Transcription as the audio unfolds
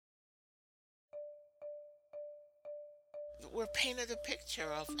we're painted a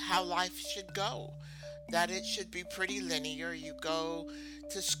picture of how life should go, that it should be pretty linear. You go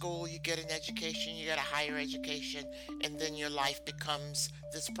to school, you get an education, you get a higher education, and then your life becomes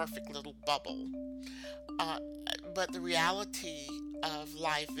this perfect little bubble. Uh, but the reality of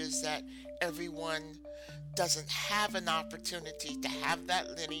life is that everyone doesn't have an opportunity to have that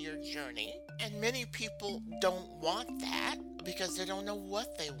linear journey, and many people don't want that because they don't know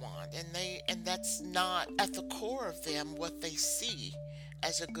what they want, and that's not at the core of them what they see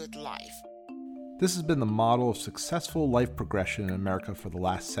as a good life. This has been the model of successful life progression in America for the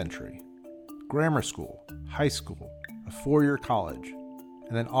last century. Grammar school, high school, a 4-year college,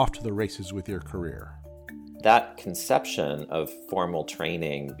 and then off to the races with your career. That conception of formal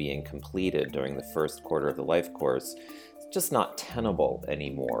training being completed during the first quarter of the life course is just not tenable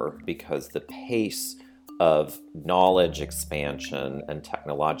anymore, because the pace of knowledge expansion and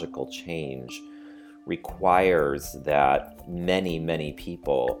technological change requires that many, many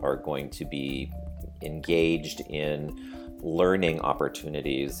people are going to be engaged in learning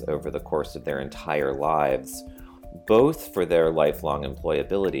opportunities over the course of their entire lives, both for their lifelong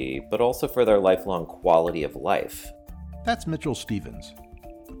employability, but also for their lifelong quality of life. That's Mitchell Stevens,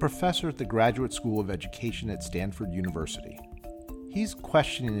 a professor at the Graduate School of Education at Stanford University. He's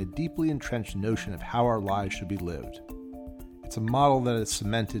questioning a deeply entrenched notion of how our lives should be lived. It's a model that is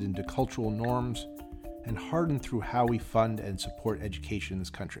cemented into cultural norms and hardened through how we fund and support education in this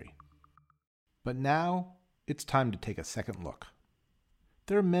country. But now, it's time to take a second look.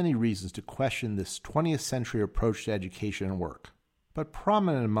 There are many reasons to question this 20th century approach to education and work, but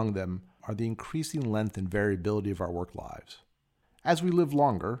prominent among them are the increasing length and variability of our work lives. As we live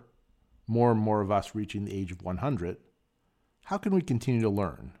longer, more and more of us reaching the age of 100, how can we continue to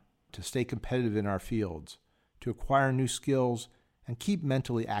learn, to stay competitive in our fields, to acquire new skills, and keep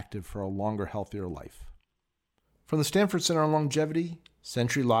mentally active for a longer, healthier life? From the Stanford Center on Longevity,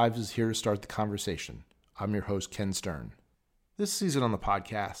 Century Lives is here to start the conversation. I'm your host, Ken Stern. This season on the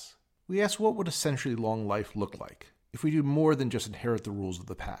podcast, we ask, what would a century-long life look like if we do more than just inherit the rules of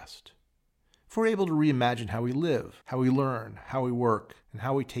the past? If we're able to reimagine how we live, how we learn, how we work, and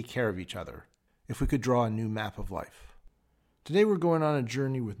how we take care of each other, if we could draw a new map of life. Today we're going on a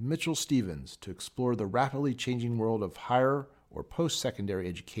journey with Mitchell Stevens to explore the rapidly changing world of higher or post-secondary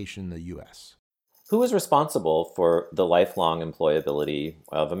education in the U.S. Who is responsible for the lifelong employability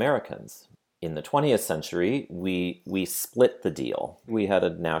of Americans? In the 20th century, we split the deal. We had a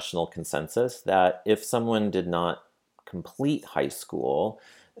national consensus that if someone did not complete high school,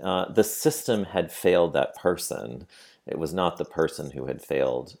 the system had failed that person. It was not the person who had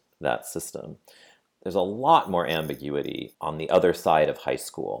failed that system. There's a lot more ambiguity on the other side of high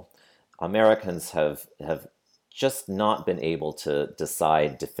school. Americans have just not been able to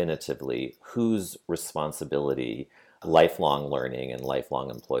decide definitively whose responsibility lifelong learning and lifelong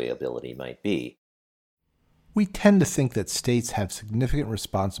employability might be. We tend to think that states have significant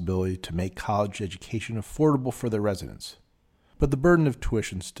responsibility to make college education affordable for their residents, but the burden of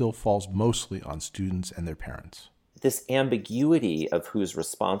tuition still falls mostly on students and their parents. This ambiguity of who's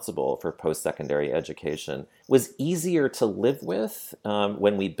responsible for post-secondary education was easier to live with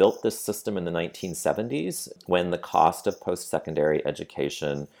when we built this system in the 1970s, when the cost of post-secondary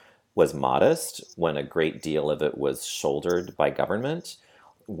education was modest, when a great deal of it was shouldered by government,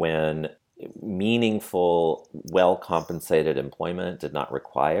 when meaningful, well-compensated employment did not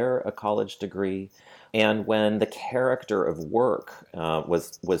require a college degree, and when the character of work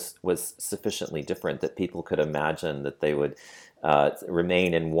was sufficiently different that people could imagine that they would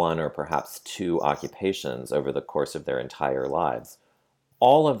remain in one or perhaps two occupations over the course of their entire lives.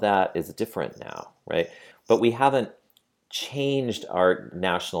 All of that is different now, right? But we haven't changed our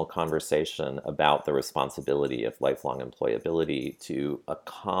national conversation about the responsibility of lifelong employability to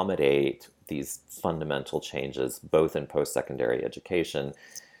accommodate these fundamental changes, both in post-secondary education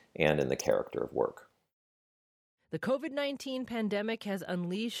and in the character of work. The COVID-19 pandemic has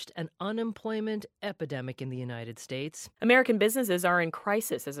unleashed an unemployment epidemic in the United States. American businesses are in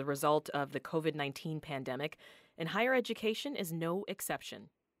crisis as a result of the COVID-19 pandemic, and higher education is no exception.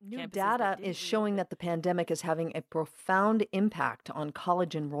 New data is showing that the pandemic is having a profound impact on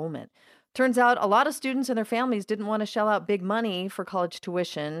college enrollment. Turns out a lot of students and their families didn't want to shell out big money for college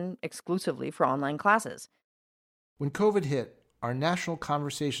tuition exclusively for online classes. When COVID hit, our national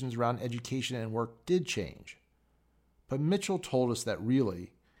conversations around education and work did change. But Mitchell told us that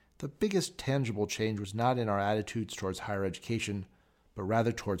really, the biggest tangible change was not in our attitudes towards higher education, but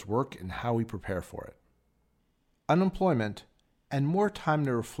rather towards work and how we prepare for it. Unemployment and more time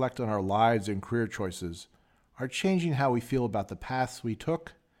to reflect on our lives and career choices are changing how we feel about the paths we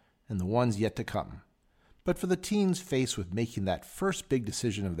took and the ones yet to come. But for the teens faced with making that first big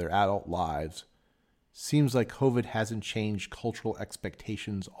decision of their adult lives, seems like COVID hasn't changed cultural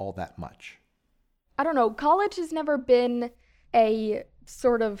expectations all that much. I don't know, college has never been a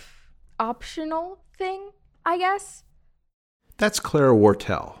sort of optional thing, I guess. That's Clara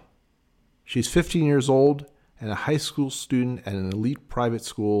Wartell. She's 15 years old and a high school student at an elite private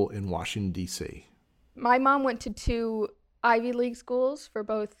school in Washington, D.C. My mom went to 2 Ivy League schools for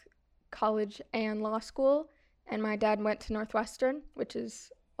both college and law school, and my dad went to Northwestern, which is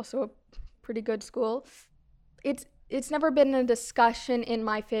also a pretty good school. It's never been a discussion in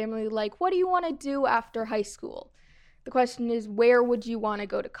my family like, what do you want to do after high school? The question is, where would you want to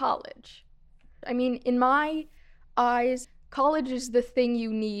go to college? I mean, in my eyes, college is the thing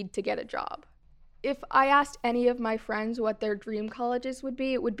you need to get a job. If I asked any of my friends what their dream colleges would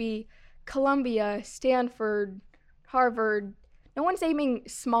be, it would be Columbia, Stanford, Harvard. No one's aiming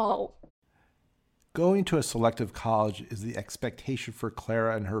small. Going to a selective college is the expectation for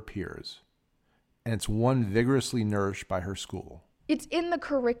Clara and her peers, and it's one vigorously nourished by her school. It's in the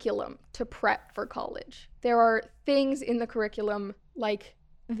curriculum to prep for college. There are things in the curriculum like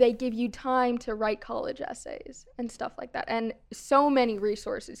they give you time to write college essays and stuff like that, and so many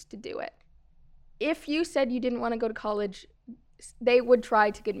resources to do it. If you said you didn't want to go to college, they would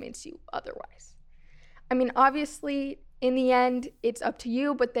try to convince you otherwise. I mean, obviously, in the end, it's up to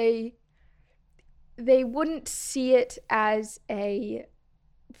you, but they wouldn't see it as a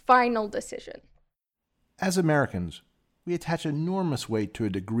final decision. As Americans, we attach enormous weight to a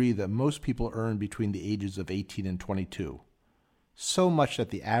degree that most people earn between the ages of 18 and 22. So much that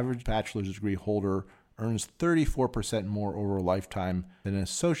the average bachelor's degree holder earns 34% more over a lifetime than an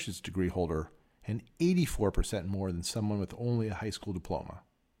associate's degree holder, and 84% more than someone with only a high school diploma.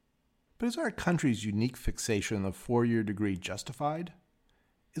 But is our country's unique fixation on the 4-year degree justified?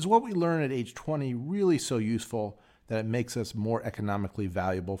 Is what we learn at age 20 really so useful that it makes us more economically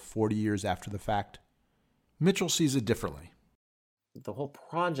valuable 40 years after the fact? Mitchell sees it differently. The whole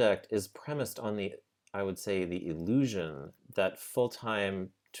project is premised on the illusion that full-time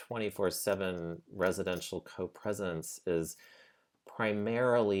 24/7 residential co-presence is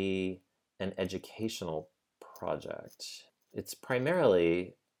primarily an educational project. It's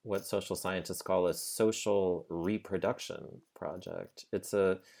primarily what social scientists call a social reproduction project. It's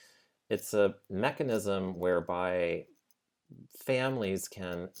a mechanism whereby families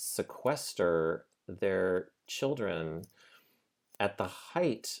can sequester their children at the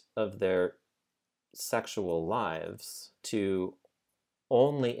height of their sexual lives to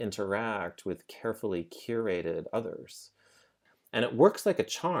only interact with carefully curated others. And it works like a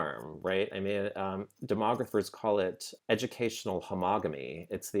charm, right? I mean, demographers call it educational homogamy.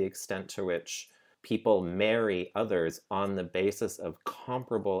 It's the extent to which people marry others on the basis of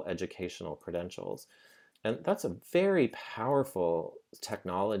comparable educational credentials. And that's a very powerful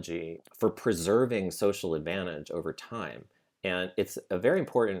technology for preserving social advantage over time. And it's a very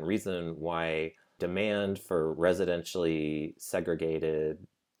important reason why demand for residentially segregated,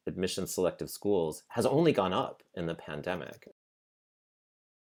 admission selective schools has only gone up in the pandemic.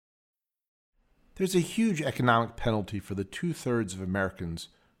 There's a huge economic penalty for the 2/3 of Americans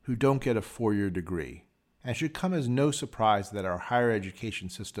who don't get a 4-year degree, and it should come as no surprise that our higher education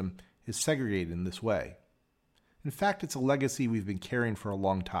system is segregated in this way. In fact, it's a legacy we've been carrying for a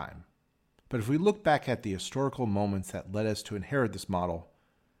long time. But if we look back at the historical moments that led us to inherit this model,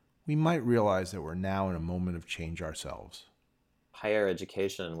 we might realize that we're now in a moment of change ourselves. Higher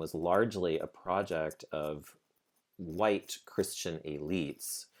education was largely a project of white Christian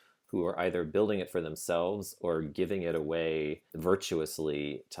elites who are either building it for themselves or giving it away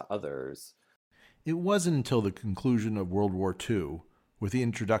virtuously to others. It wasn't until the conclusion of World War II, with the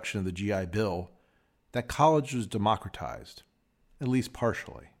introduction of the GI Bill, that college was democratized, at least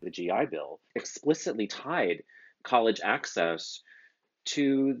partially. The GI Bill explicitly tied college access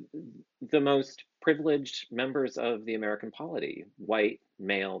to the most privileged members of the American polity, white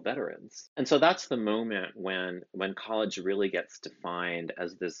male veterans. And so that's the moment when college really gets defined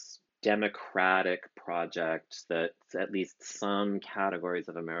as this democratic project that at least some categories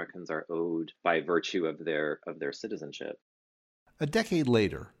of Americans are owed by virtue of their citizenship. A decade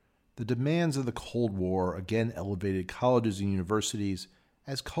later, the demands of the Cold War again elevated colleges and universities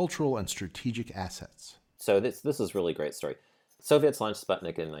as cultural and strategic assets. So this is a really great story. Soviets launched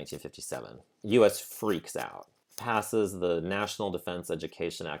Sputnik in 1957. U.S. freaks out, passes the National Defense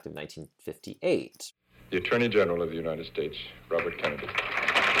Education Act of 1958. The Attorney General of the United States, Robert Kennedy.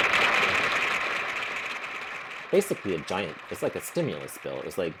 Basically it's like a stimulus bill. It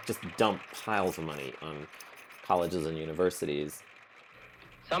was like just dump piles of money on colleges and universities.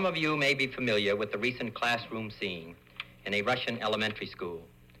 Some of you may be familiar with the recent classroom scene in a Russian elementary school.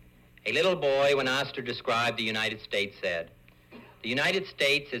 A little boy, when asked to describe the United States, said, "The United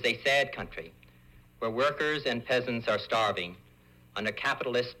States is a sad country where workers and peasants are starving under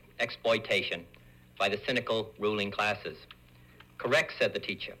capitalist exploitation by the cynical ruling classes." "Correct," said the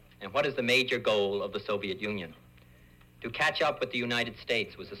teacher. "And what is the major goal of the Soviet Union?" "To catch up with the United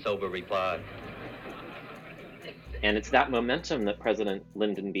States," was the sober reply. And it's that momentum that President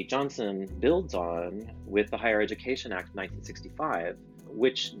Lyndon B. Johnson builds on with the Higher Education Act of 1965,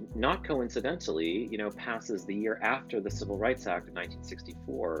 which not coincidentally, passes the year after the Civil Rights Act of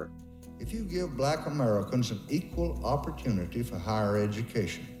 1964. If you give Black Americans an equal opportunity for higher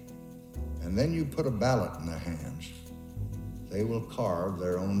education, and then you put a ballot in their hands, they will carve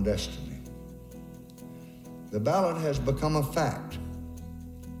their own destiny. The ballot has become a fact.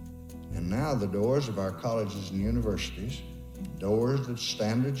 And now the doors of our colleges and universities, doors that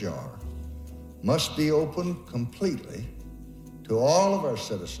stand ajar, must be opened completely to all of our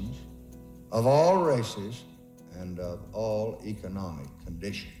citizens, of all races, and of all economic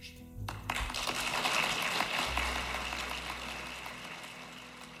conditions.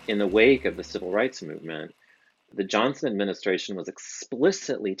 In the wake of the Civil Rights Movement, the Johnson administration was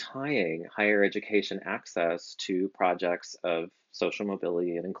explicitly tying higher education access to projects of social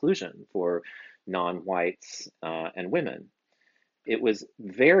mobility and inclusion for non-whites and women. It was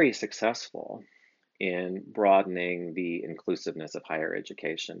very successful in broadening the inclusiveness of higher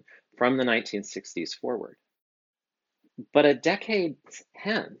education from the 1960s forward. But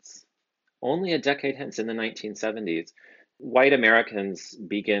only a decade hence, in the 1970s, white Americans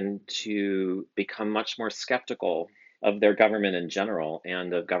begin to become much more skeptical of their government in general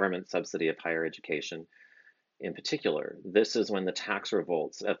and of government subsidy of higher education in particular. This is when the tax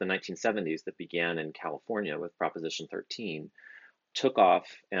revolts of the 1970s that began in California with Proposition 13 took off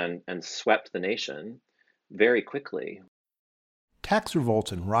and swept the nation very quickly. Tax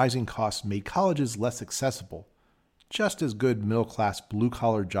revolts and rising costs made colleges less accessible, just as good middle-class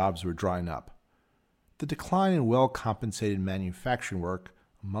blue-collar jobs were drying up. The decline in well-compensated manufacturing work,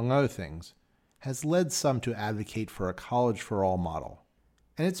 among other things, has led some to advocate for a college-for-all model.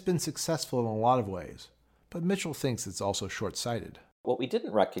 And it's been successful in a lot of ways, but Mitchell thinks it's also short-sighted. What we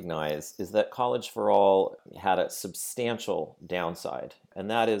didn't recognize is that College for All had a substantial downside,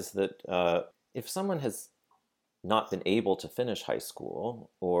 and that is that if someone has not been able to finish high school,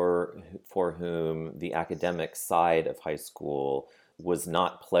 or for whom the academic side of high school was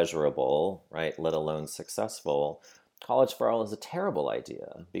not pleasurable, right, let alone successful, College for All is a terrible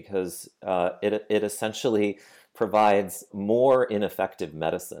idea because it essentially provides more ineffective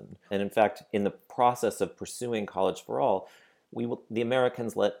medicine. And in fact, in the process of pursuing College for All, the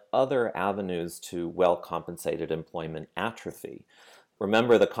Americans let other avenues to well-compensated employment atrophy.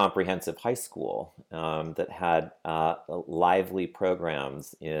 Remember the comprehensive high school that had lively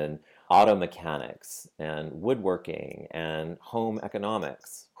programs in auto mechanics and woodworking and home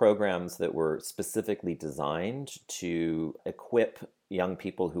economics, programs that were specifically designed to equip young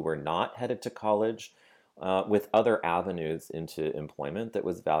people who were not headed to college with other avenues into employment that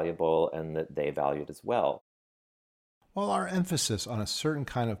was valuable and that they valued as well. While our emphasis on a certain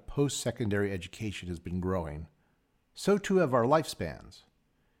kind of post-secondary education has been growing, so too have our lifespans.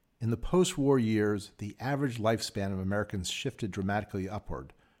 In the post-war years, the average lifespan of Americans shifted dramatically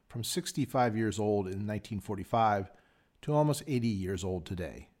upward, from 65 years old in 1945 to almost 80 years old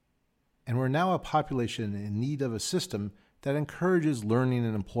today. And we're now a population in need of a system that encourages learning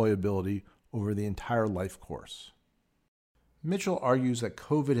and employability over the entire life course. Mitchell argues that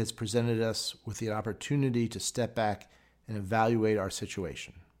COVID has presented us with the opportunity to step back and evaluate our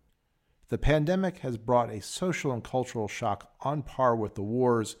situation. The pandemic has brought a social and cultural shock on par with the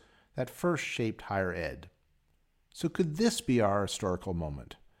wars that first shaped higher ed. So could this be our historical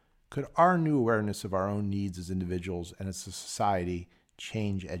moment? Could our new awareness of our own needs as individuals and as a society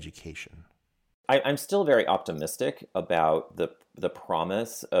change education? I'm still very optimistic about the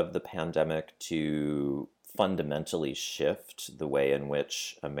promise of the pandemic to fundamentally shift the way in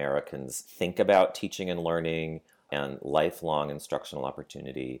which Americans think about teaching and learning and lifelong instructional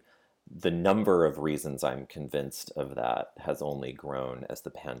opportunity. The number of reasons I'm convinced of that has only grown as the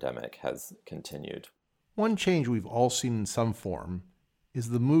pandemic has continued. One change we've all seen in some form is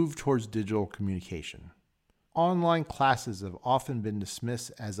the move towards digital communication. Online classes have often been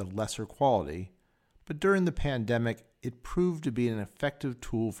dismissed as of lesser quality, but during the pandemic, it proved to be an effective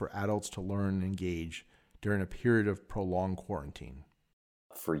tool for adults to learn and engage during a period of prolonged quarantine.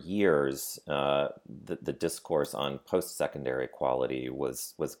 For years, the discourse on post-secondary quality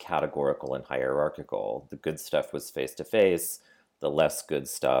was categorical and hierarchical. The good stuff was face-to-face. the less good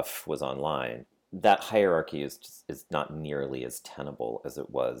stuff was online. That hierarchy is not nearly as tenable as it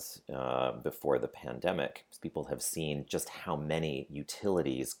was before the pandemic. People have seen just how many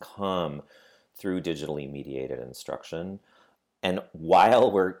utilities come through digitally mediated instruction. And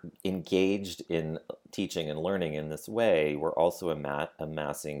while we're engaged in teaching and learning in this way, we're also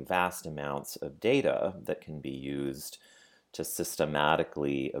amassing vast amounts of data that can be used to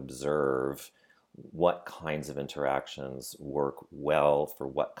systematically observe what kinds of interactions work well for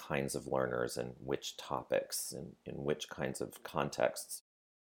what kinds of learners and which topics and in which kinds of contexts.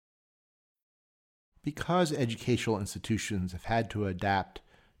 Because educational institutions have had to adapt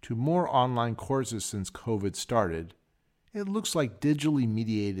to more online courses since COVID started, it looks like digitally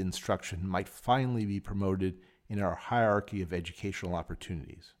mediated instruction might finally be promoted in our hierarchy of educational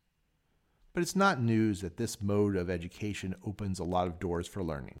opportunities. But it's not news that this mode of education opens a lot of doors for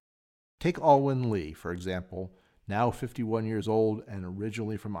learning. Take Alwyn Lee, for example, now 51 years old and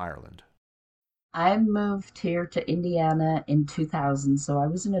originally from Ireland. I moved here to Indiana in 2000, so I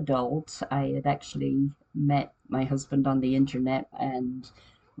was an adult. I had actually met my husband on the internet, and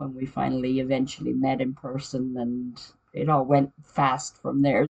when we finally eventually met in person, and it all went fast from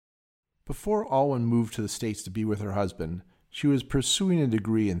there. Before Alwyn moved to the States to be with her husband, she was pursuing a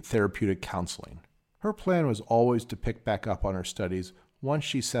degree in therapeutic counseling. Her plan was always to pick back up on her studies once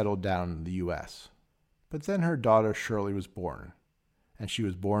she settled down in the U.S. But then her daughter Shirley was born, and she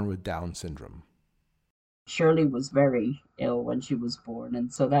was born with Down syndrome. Shirley was very ill when she was born,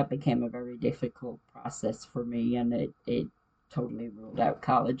 and so that became a very difficult process for me, and it totally ruled out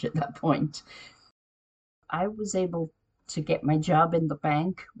college at that point. I was able to get my job in the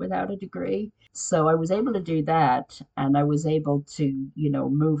bank without a degree. So I was able to do that, and I was able to,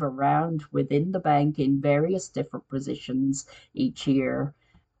 move around within the bank in various different positions each year.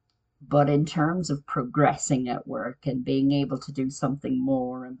 But in terms of progressing at work and being able to do something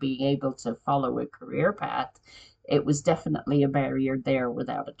more and being able to follow a career path, it was definitely a barrier there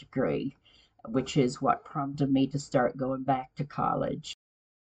without a degree, which is what prompted me to start going back to college.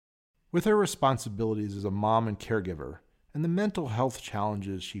 With her responsibilities as a mom and caregiver, and the mental health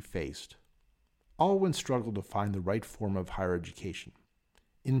challenges she faced, Alwyn struggled to find the right form of higher education.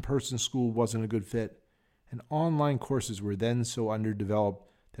 In-person school wasn't a good fit, and online courses were then so underdeveloped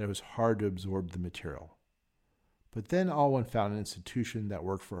that it was hard to absorb the material. But then Alwyn found an institution that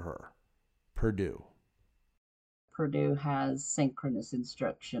worked for her, Purdue. Purdue has synchronous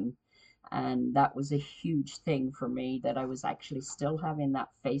instruction, and that was a huge thing for me, that I was actually still having that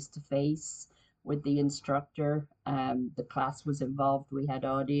face-to-face with the instructor. The class was involved, we had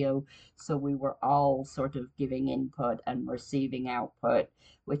audio, so we were all sort of giving input and receiving output,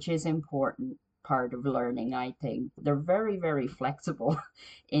 which is important part of learning, I think. They're very, very flexible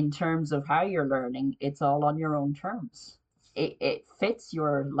in terms of how you're learning. It's all on your own terms. It fits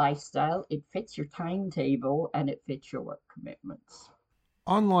your lifestyle, it fits your timetable, and it fits your work commitments.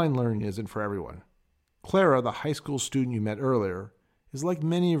 Online learning isn't for everyone. Clara, the high school student you met earlier, is like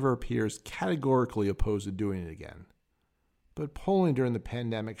many of her peers categorically opposed to doing it again. But polling during the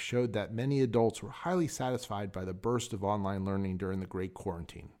pandemic showed that many adults were highly satisfied by the burst of online learning during the Great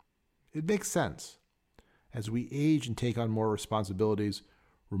Quarantine. It makes sense. As we age and take on more responsibilities,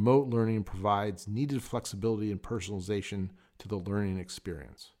 remote learning provides needed flexibility and personalization to the learning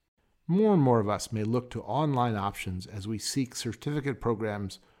experience. More and more of us may look to online options as we seek certificate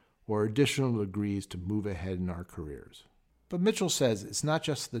programs or additional degrees to move ahead in our careers. But Mitchell says it's not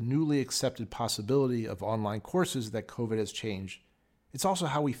just the newly accepted possibility of online courses that COVID has changed, it's also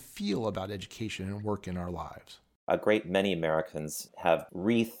how we feel about education and work in our lives. A great many Americans have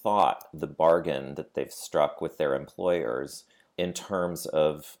rethought the bargain that they've struck with their employers in terms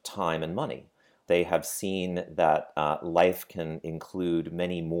of time and money. They have seen that life can include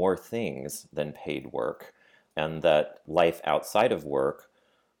many more things than paid work, and that life outside of work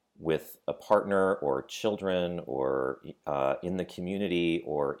with a partner or children or in the community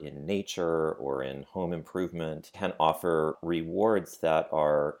or in nature or in home improvement can offer rewards that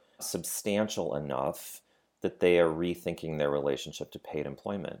are substantial enough that they are rethinking their relationship to paid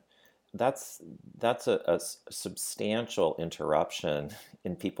employment. That's a substantial interruption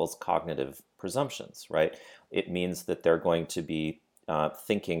in people's cognitive presumptions, right? It means that they're going to be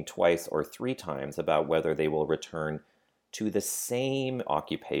thinking twice or three times about whether they will return to the same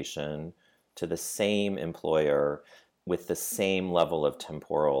occupation, to the same employer, with the same level of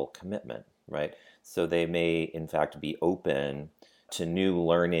temporal commitment, right? So they may, in fact, be open to new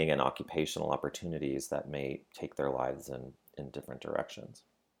learning and occupational opportunities that may take their lives in different directions.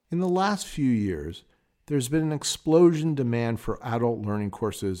 In the last few years, there's been an explosion in demand for adult learning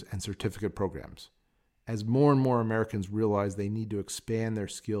courses and certificate programs. as more and more Americans realize they need to expand their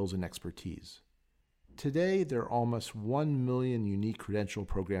skills and expertise. Today, there are almost 1 million unique credential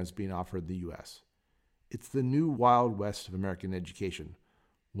programs being offered in the U.S. It's the new Wild West of American education,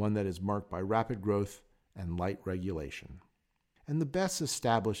 one that is marked by rapid growth and light regulation. And the best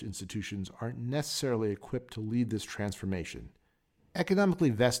established institutions aren't necessarily equipped to lead this transformation. Economically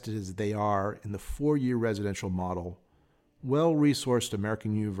vested as they are in the 4-year residential model, well-resourced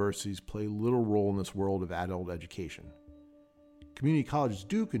American universities play little role in this world of adult education. Community colleges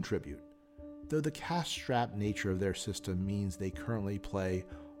do contribute, though the cash-strapped nature of their system means they currently play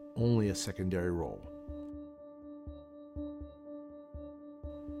only a secondary role.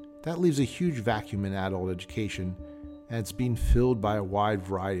 That leaves a huge vacuum in adult education, and it's being filled by a wide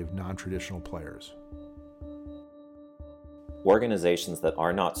variety of non-traditional players. Organizations that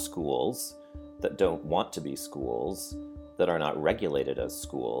are not schools, that don't want to be schools, that are not regulated as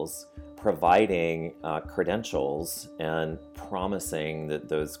schools, providing credentials and promising that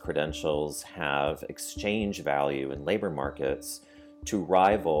those credentials have exchange value in labor markets to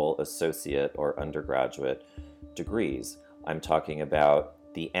rival associate or undergraduate degrees. I'm talking about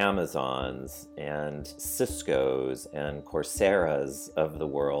the Amazons and Ciscos and Coursera's of the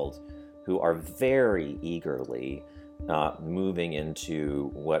world who are very eagerly moving into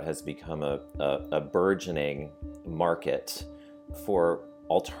what has become a burgeoning market for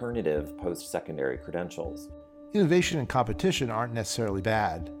alternative post-secondary credentials. Innovation and competition aren't necessarily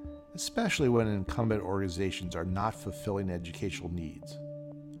bad, especially when incumbent organizations are not fulfilling educational needs.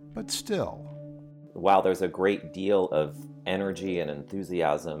 But still, while there's a great deal of energy and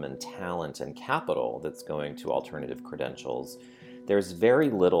enthusiasm and talent and capital that's going to alternative credentials, there's very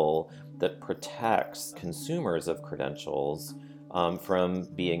little that protects consumers of credentials from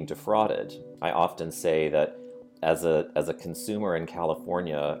being defrauded. I often say that as a consumer in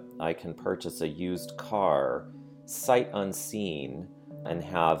California, I can purchase a used car sight unseen and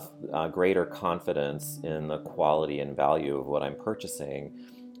have greater confidence in the quality and value of what I'm purchasing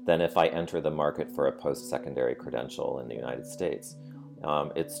than if I enter the market for a post-secondary credential in the United States.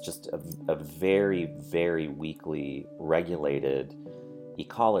 It's just a very, very weakly regulated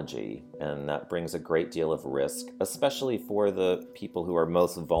ecology, and that brings a great deal of risk, especially for the people who are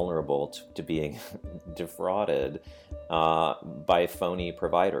most vulnerable to being defrauded by phony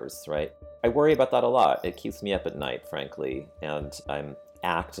providers, right? I worry about that a lot. It keeps me up at night, frankly, and I'm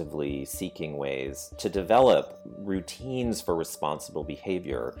actively seeking ways to develop routines for responsible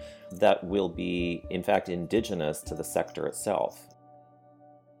behavior that will be, in fact, indigenous to the sector itself.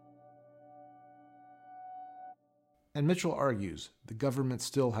 and Mitchell argues the government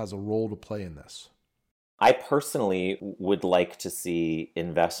still has a role to play in this. I personally would like to see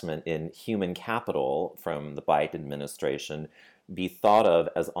investment in human capital from the Biden administration be thought of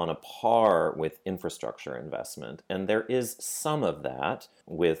as on a par with infrastructure investment. And there is some of that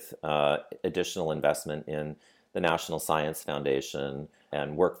with additional investment in the National Science Foundation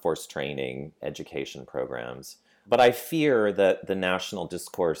and workforce training education programs. But I fear that the national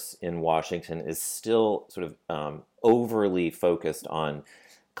discourse in Washington is still sort of overly focused on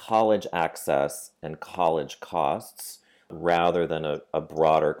college access and college costs rather than a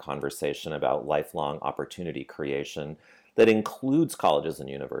broader conversation about lifelong opportunity creation that includes colleges and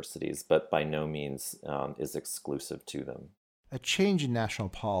universities, but by no means is exclusive to them. A change in national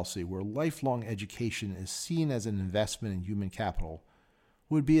policy where lifelong education is seen as an investment in human capital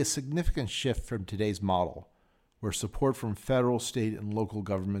would be a significant shift from today's model, where support from federal, state, and local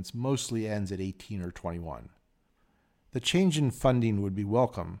governments mostly ends at 18 or 21. The change in funding would be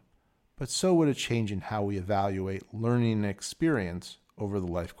welcome, but so would a change in how we evaluate learning and experience over the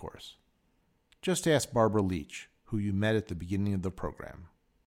life course. Just ask Barbara Leach, who you met at the beginning of the program.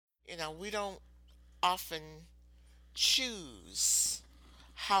 You know, we don't often choose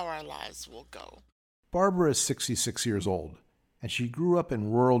how our lives will go. Barbara is 66 years old, and she grew up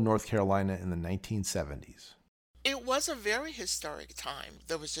in rural North Carolina in the 1970s. It was a very historic time.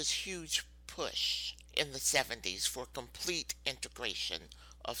 There was this huge push in the 70s for complete integration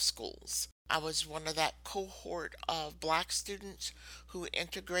of schools. I was one of that cohort of black students who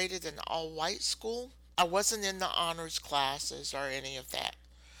integrated in all-white school. I wasn't in the honors classes or any of that,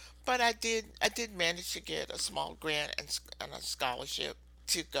 but I did manage to get a small grant and a scholarship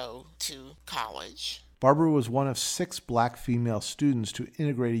to go to college. Barbara was one of 6 black female students to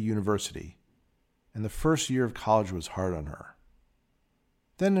integrate a university, and the first year of college was hard on her.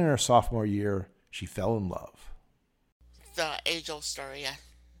 Then in her sophomore year, she fell in love. The age-old story, I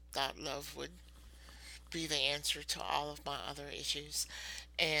thought love would be the answer to all of my other issues,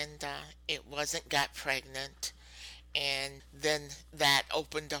 and it wasn't. Got pregnant, And then that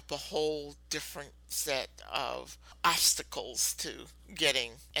opened up a whole different set of obstacles to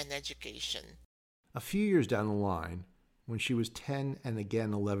getting an education. A few years down the line, when she was 10 and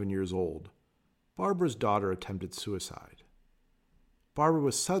again 11 years old, Barbara's daughter attempted suicide. Barbara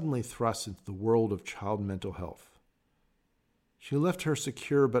was suddenly thrust into the world of child mental health. She left her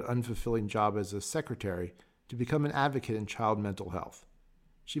secure but unfulfilling job as a secretary to become an advocate in child mental health.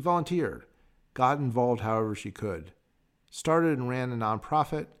 She volunteered, got involved however she could, started and ran a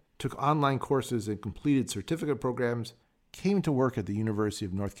nonprofit, took online courses and completed certificate programs, came to work at the University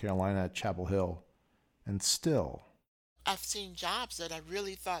of North Carolina at Chapel Hill, and still. I've seen jobs that I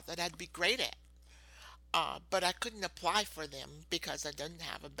really thought that I'd be great at, but I couldn't apply for them because I didn't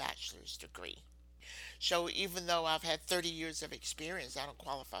have a bachelor's degree. So even though I've had 30 years of experience, I don't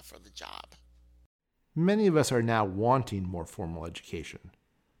qualify for the job. Many of us are now wanting more formal education,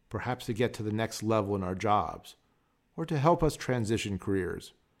 perhaps to get to the next level in our jobs, or to help us transition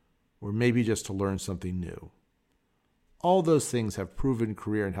careers, or maybe just to learn something new. All those things have proven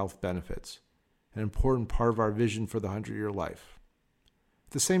career and health benefits, an important part of our vision for the 100-year life.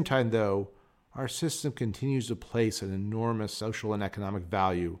 At the same time, though, our system continues to place an enormous social and economic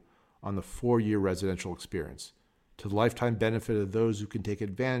value on the 4-year residential experience, to the lifetime benefit of those who can take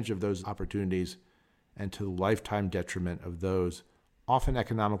advantage of those opportunities, and to the lifetime detriment of those often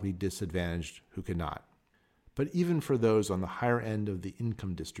economically disadvantaged who cannot. But even for those on the higher end of the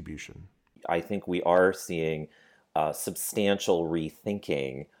income distribution, I think we are seeing substantial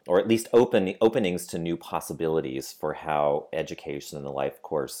rethinking, or at least openings to new possibilities for how education and the life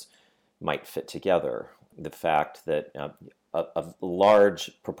course might fit together. The fact that a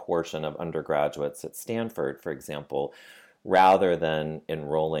large proportion of undergraduates at Stanford, for example, rather than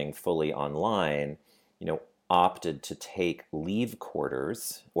enrolling fully online, opted to take leave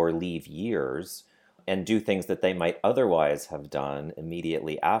quarters or leave years and do things that they might otherwise have done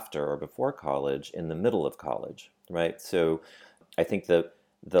immediately after or before college in the middle of college, right? So I think the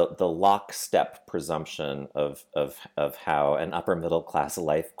lockstep presumption of how an upper middle class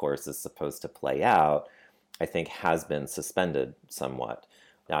life course is supposed to play out, I think has been suspended somewhat.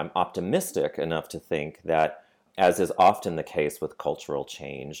 Now, I'm optimistic enough to think that, as is often the case with cultural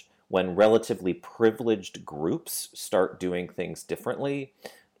change, when relatively privileged groups start doing things differently,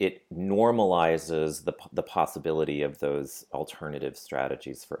 it normalizes the possibility of those alternative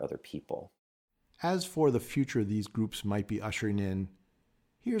strategies for other people. As for the future these groups might be ushering in,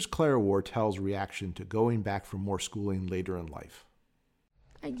 here's Clara Wartel's reaction to going back for more schooling later in life.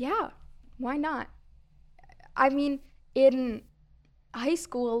 Yeah, why not? I mean, in high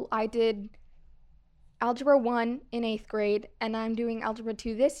school, I did Algebra 1 in 8th grade, and I'm doing Algebra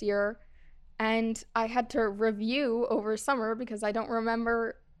 2 this year, and I had to review over summer because I don't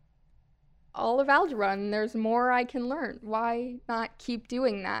remember all of algebra, and there's more I can learn. Why not keep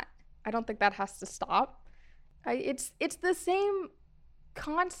doing that? I don't think that has to stop. It's the same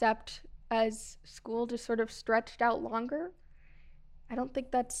concept as school, just sort of stretched out longer. I don't think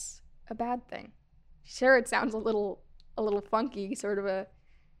that's a bad thing. Sure, it sounds a little funky, sort of a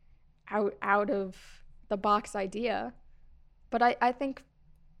out of the box idea, but I think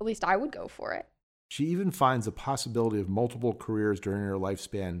at least I would go for it. She even finds the possibility of multiple careers during her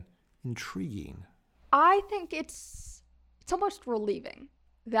lifespan intriguing. I think it's almost relieving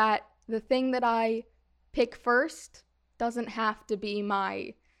that the thing that I pick first doesn't have to be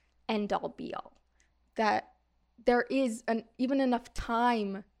my end-all be-all. That there is even enough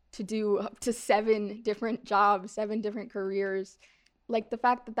time to do up to 7 different jobs, 7 different careers. Like, the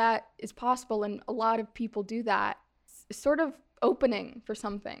fact that that is possible, and a lot of people do that, is sort of opening for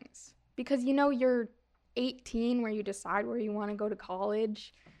some things. Because, you're 18 where you decide where you want to go to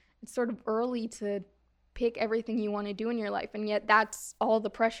college. It's sort of early to pick everything you want to do in your life, and yet that's all the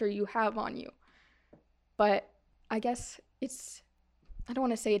pressure you have on you. But I guess I don't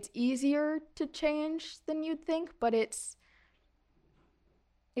want to say it's easier to change than you'd think, but it's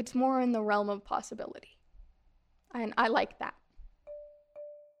more in the realm of possibility. And I like that.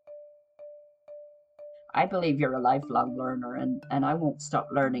 I believe you're a lifelong learner, and I won't stop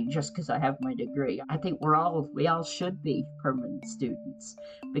learning just because I have my degree. I think we all should be permanent students,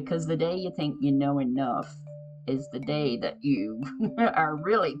 because the day you think you know enough is the day that you are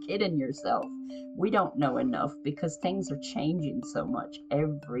really kidding yourself. We don't know enough because things are changing so much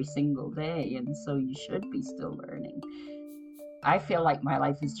every single day, and so you should be still learning. I feel like my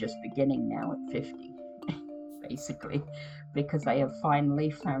life is just beginning now at 50, basically, because I have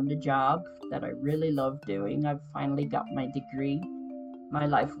finally found a job that I really love doing. I've finally got my degree. My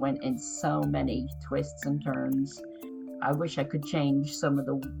life went in so many twists and turns. I wish I could change some of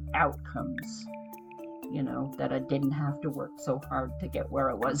the outcomes, that I didn't have to work so hard to get where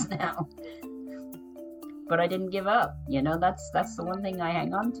I was now. But I didn't give up. That's the one thing I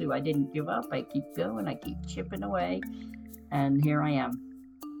hang on to. I didn't give up. I keep going. I keep chipping away. And here I am.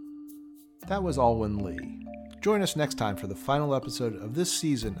 That was Alwyn Lee. Join us next time for the final episode of this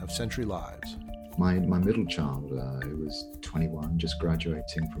season of Century Lives. My middle child, who was 21, just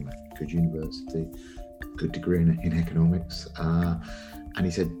graduating from a good university, good degree in economics. And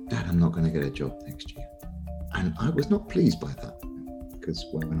he said, "Dad, I'm not going to get a job next year." And I was not pleased by that, because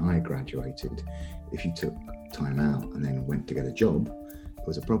when I graduated, if you took time out and then went to get a job, it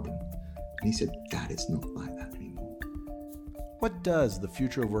was a problem. And he said, "Dad, it's not like that anymore." What does the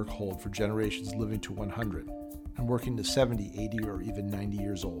future of work hold for generations living to 100 and working to 70, 80, or even 90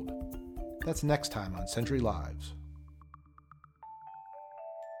 years old? That's next time on Century Lives.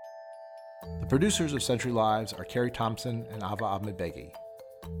 The producers of Century Lives are Carrie Thompson and Ava Ahmedbegi.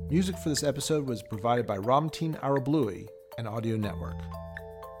 Music for this episode was provided by Ramtin Arablouei and Audio Network.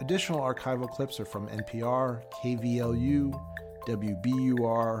 Additional archival clips are from NPR, KVLU,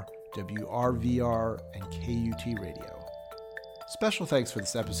 WBUR, WRVR, and KUT Radio. Special thanks for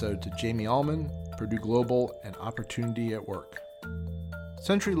this episode to Jamie Allman, Purdue Global, and Opportunity at Work.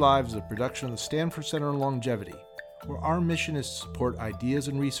 Century Lives is a production of the Stanford Center on Longevity, where our mission is to support ideas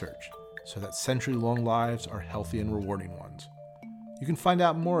and research so that century-long lives are healthy and rewarding ones. You can find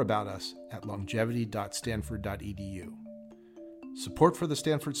out more about us at longevity.stanford.edu. Support for the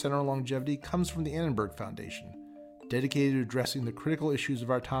Stanford Center on Longevity comes from the Annenberg Foundation, dedicated to addressing the critical issues of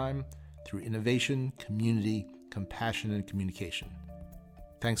our time through innovation, community, compassion, and communication.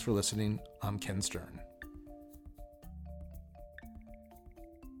 Thanks for listening. I'm Ken Stern.